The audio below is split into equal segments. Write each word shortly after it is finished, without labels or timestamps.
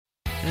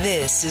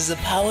This is a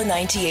Power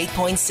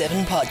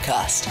 98.7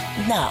 podcast.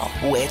 Now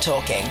we're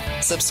talking.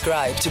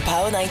 Subscribe to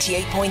Power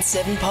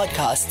 98.7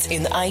 podcasts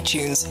in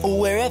iTunes or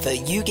wherever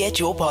you get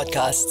your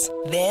podcasts.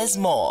 There's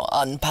more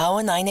on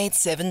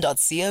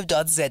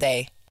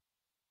power987.co.za.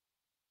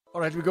 All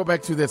right, we go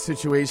back to that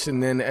situation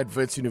then at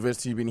Wits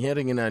University. You've been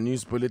hearing in our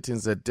news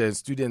bulletins that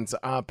students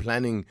are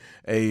planning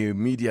a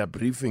media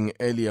briefing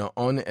earlier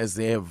on as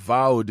they have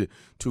vowed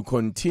to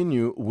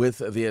continue with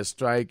their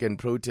strike and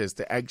protest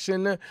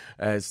action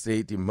as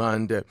they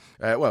demand,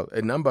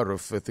 a number of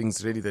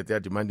things really that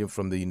they're demanding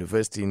from the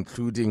university,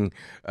 including,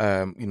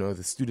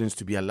 the students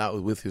to be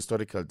allowed with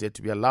historical debt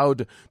to be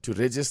allowed to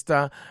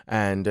register,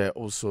 and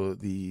also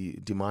the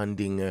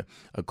demanding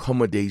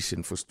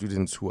accommodation for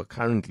students who are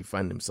currently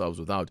find themselves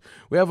without.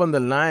 We have on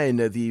the line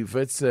the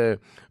Wits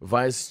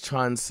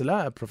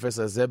Vice-Chancellor,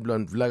 Professor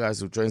Zeblon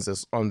Vilakazi, who joins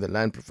us on the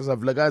line. Professor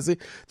Vilakazi,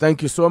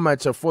 thank you so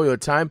much for your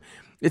time.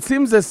 It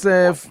seems as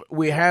if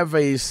we have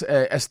a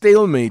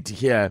stalemate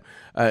here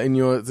in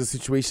the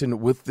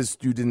situation with the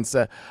students.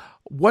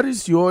 What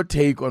is your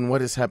take on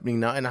what is happening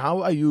now, and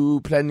how are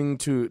you planning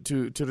to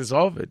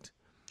resolve it?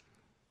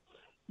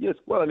 Yes,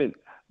 well, the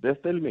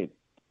stalemate,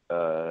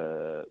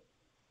 Mr.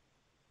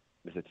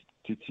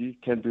 Titi,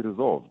 can be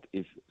resolved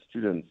if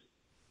students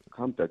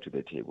come back to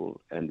the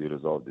table and we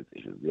resolve these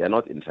issues. They are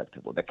not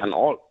intractable. They can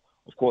all,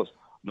 of course,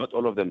 not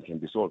all of them can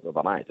be solved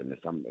overnight.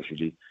 Some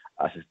actually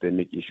are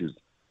systemic issues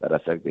that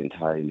affect the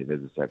entire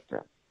university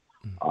sector.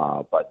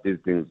 But these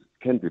things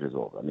can be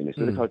resolved.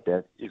 Historical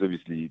debt is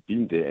obviously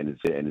been there and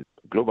it's a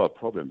global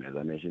problem, as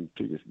I mentioned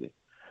previously.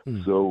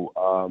 So,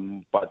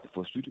 but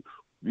for students,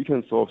 we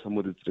can solve some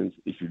of these things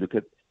if you look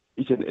at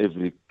each and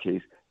every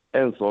case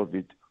and solve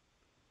it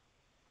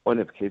on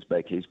a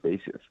case-by-case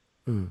basis.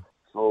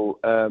 So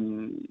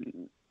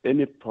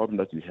any problem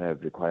that we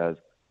have requires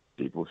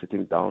people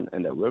sitting down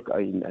and at work.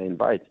 I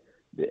invite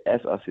the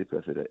SRC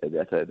president, the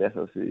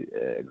SRC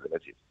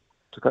executive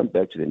to come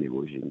back to the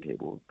negotiating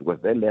table, because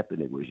they left the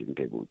negotiating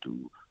table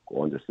to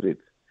go on the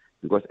streets.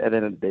 Because at the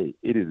end of the day,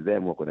 it is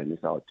them who are going to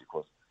miss out,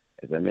 because,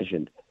 as I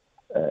mentioned,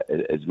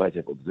 as you might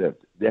have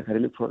observed, the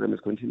academic program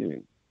is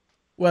continuing.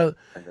 Well,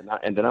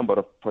 and the number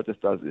of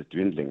protesters is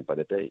dwindling by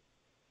the day.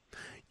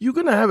 You're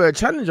going to have a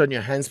challenge on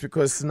your hands,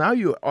 because now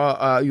you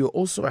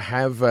also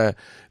have the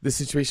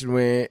situation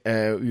where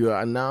you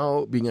are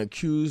now being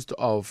accused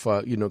of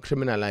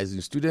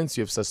criminalizing students.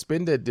 You have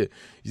suspended the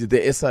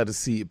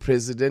SRC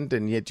president,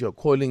 and yet you're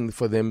calling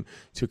for them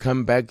to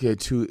come back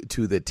to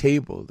the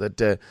table.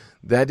 That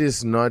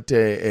is not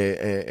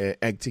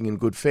acting in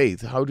good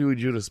faith. How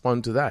would you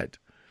respond to that?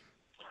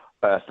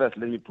 First,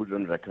 let me put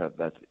on record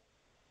that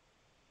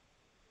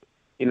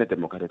in a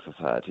democratic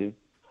society,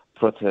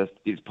 protest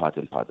is part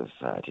and part of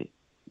society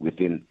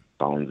within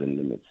bounds and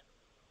limits.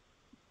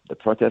 The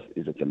protest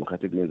is a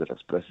democratic means of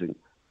expressing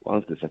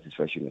one's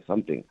dissatisfaction with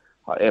something.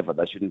 However,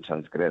 that shouldn't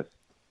transgress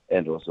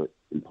and also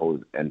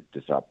impose and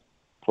disrupt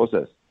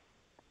process,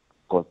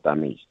 cause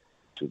damage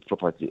to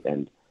property,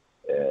 and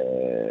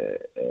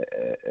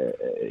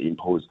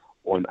impose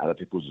on other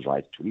people's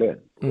right to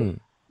learn.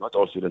 Not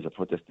all students are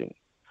protesting.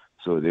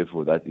 So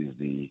therefore, that is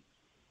the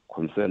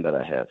concern that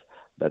I have,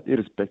 that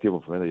irrespective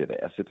of whether you're the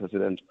SC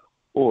president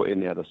or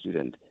any other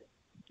student,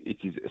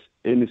 it is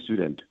any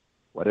student,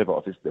 whatever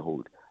office they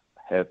hold,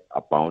 are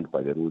bound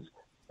by the rules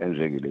and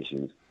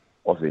regulations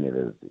of the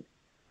university.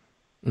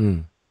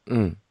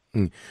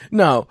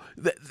 Now,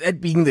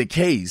 that being the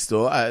case,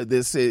 though,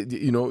 they say,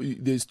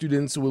 the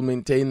students will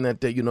maintain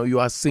that, you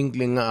are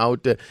singling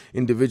out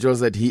individuals,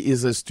 that he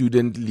is a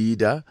student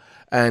leader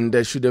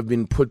and should have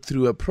been put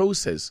through a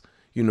process.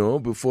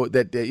 Before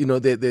that,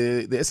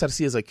 the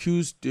SRC has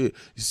accused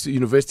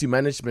university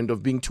management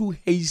of being too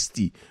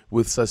hasty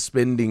with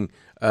suspending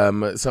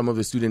some of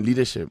the student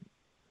leadership.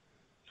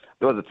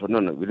 No,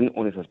 we didn't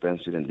only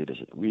suspend student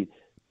leadership. We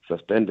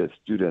suspended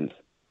students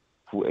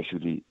who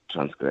actually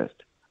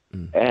transgressed.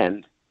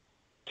 And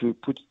to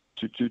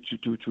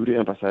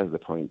re-emphasize the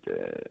point,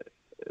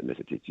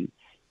 Mr. Titi,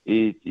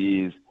 it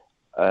is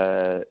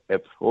a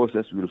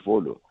process we will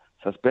follow.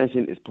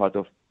 Suspension is part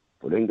of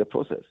following the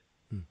process.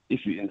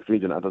 If you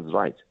infringe on others'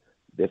 rights,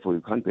 therefore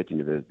you can't get to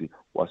university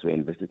whilst we're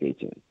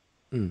investigating.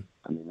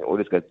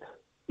 Always get,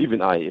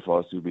 even if I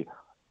was to be,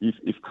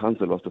 if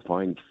council was to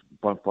find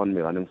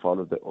me running foul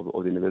of the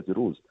university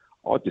rules,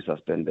 I would be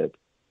suspended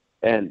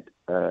and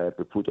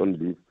be put on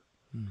leave,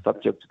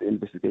 subject to the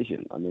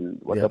investigation.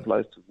 What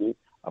applies to me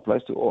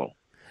applies to all.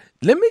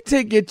 Let me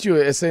get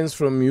a sense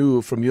from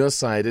your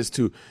side, as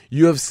to,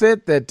 you have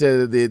said that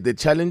the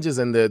challenges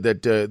and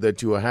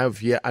that you have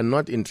here are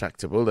not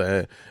intractable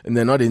and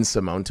they're not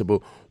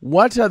insurmountable.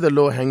 What are the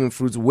low-hanging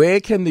fruits? Where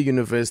can the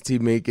university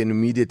make an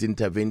immediate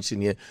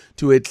intervention here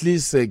to at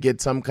least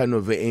get some kind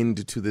of an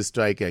end to the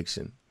strike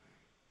action?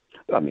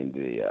 There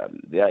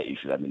are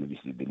issues.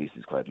 Obviously the list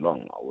is quite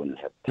long. I wouldn't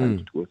have time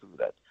to go through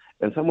that.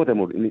 And some of them,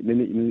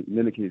 in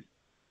many cases,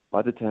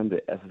 by the time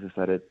the SSC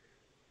started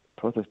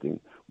protesting,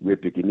 we're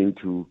beginning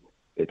to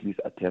at least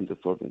attempt to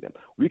solving them.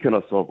 We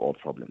cannot solve all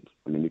problems.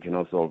 We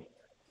cannot solve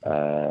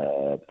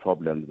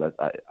problems that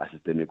are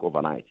systemic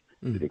overnight.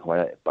 They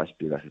require a much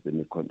bigger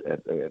systemic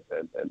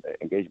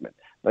engagement.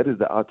 That is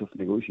the art of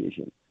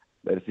negotiation.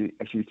 That is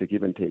actually it's a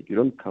give and take. You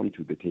don't come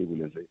to the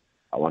table and say,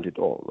 I want it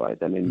all, right?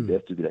 I mean, there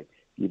has to be like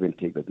give and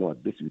take. That no,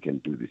 this we can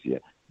do this year,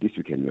 this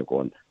we can work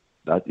on.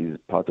 That is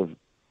part of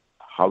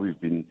how we've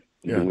been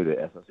dealing with the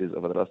SRCs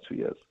over the last 2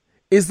 years.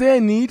 Is there a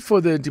need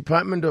for the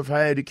Department of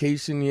Higher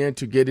Education here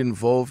to get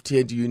involved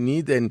here? Do you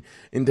need an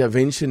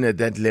intervention at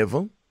that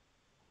level?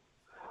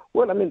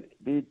 Well, I mean,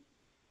 the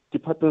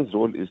department's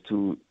role is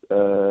to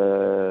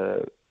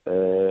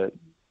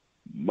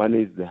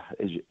manage the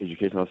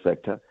educational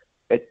sector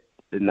at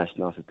the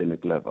national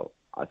systemic level.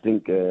 I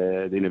think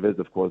the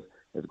university, of course,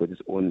 has got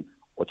its own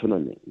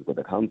autonomy. You've got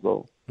the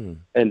council and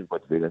you've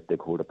got various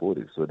stakeholder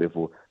bodies. So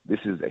therefore, this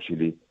is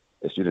actually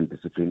a student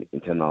discipline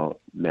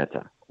internal matter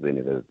of the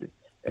university.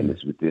 And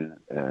it's within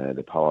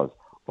the powers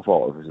of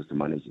our officers to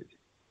manage it.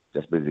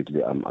 Just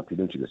basically, I'm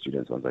appealing to the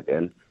students once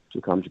again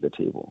to come to the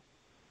table.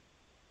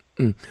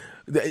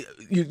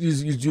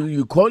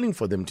 You're calling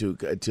for them to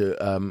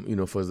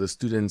for the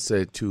students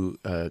to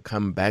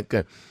come back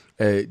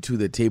to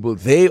the table.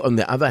 They, on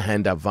the other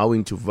hand, are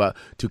vowing to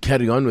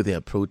carry on with their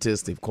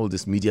protest. They've called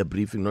this media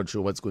briefing. Not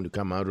sure what's going to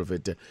come out of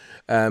it.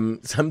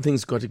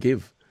 Something's got to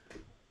give.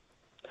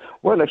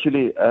 Well,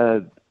 actually,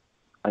 as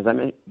I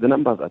mean, the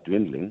numbers are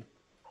dwindling.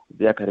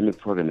 The academic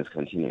program is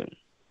continuing.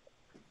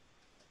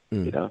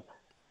 You know,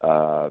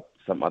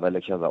 some other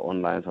lectures are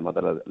online, some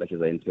other lectures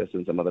are in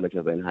person, some other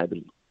lectures are in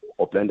hybrid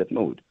or blended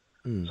mode.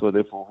 So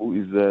therefore, who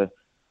is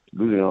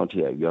losing out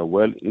here? We are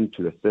well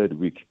into the third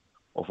week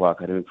of our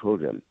academic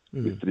program,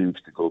 with 3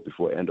 weeks to go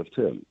before end of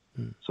term.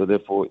 So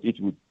therefore, it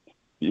would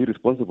be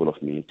irresponsible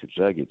of me to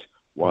drag it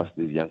whilst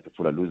these young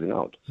people are losing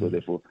out. So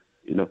therefore,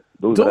 you know,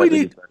 those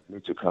need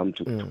to come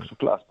to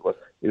class, because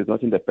it is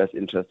not in the best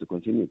interest to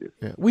continue this.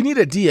 Yeah. We need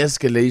a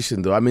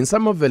de-escalation, though. I mean,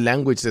 some of the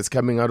language that's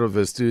coming out of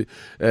us to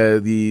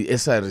the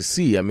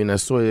SRC. I mean, I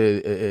saw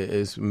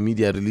a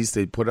media release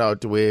they put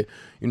out where,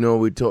 you know,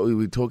 we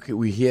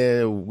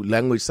hear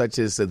language such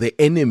as the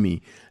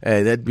enemy,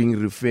 that being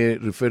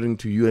referring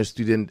to U.S.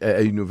 student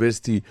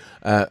university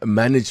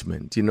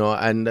management, you know,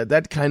 and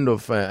that kind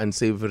of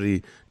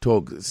unsavory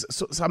talk.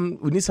 So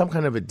we need some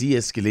kind of a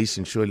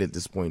de-escalation, surely, at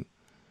this point.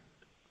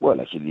 Well,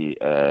 actually,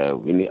 I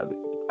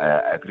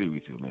agree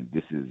with you. I mean,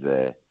 this is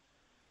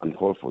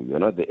uncalled for. You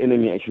know, the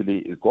enemy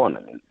actually is gone.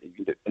 I mean,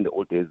 in the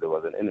old days, there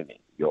was an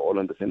enemy. You're all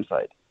on the same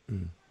side.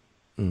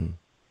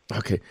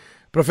 Okay.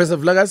 Professor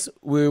Vlagas,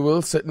 we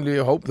will certainly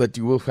hope that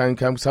you will find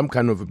some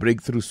kind of a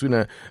breakthrough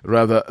sooner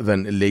rather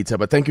than later.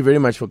 But thank you very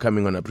much for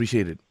coming on. I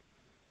appreciate it.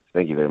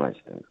 Thank you very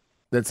much. Thanks.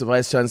 That's the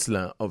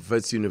Vice-Chancellor of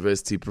Wits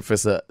University,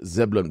 Professor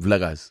Zebulon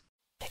Vlagas.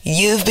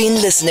 You've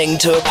been listening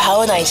to a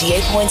Power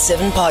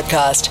 98.7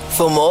 podcast.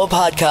 For more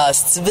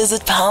podcasts,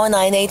 visit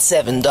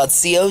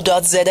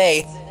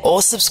power987.co.za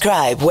or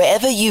subscribe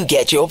wherever you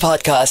get your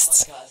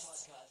podcasts.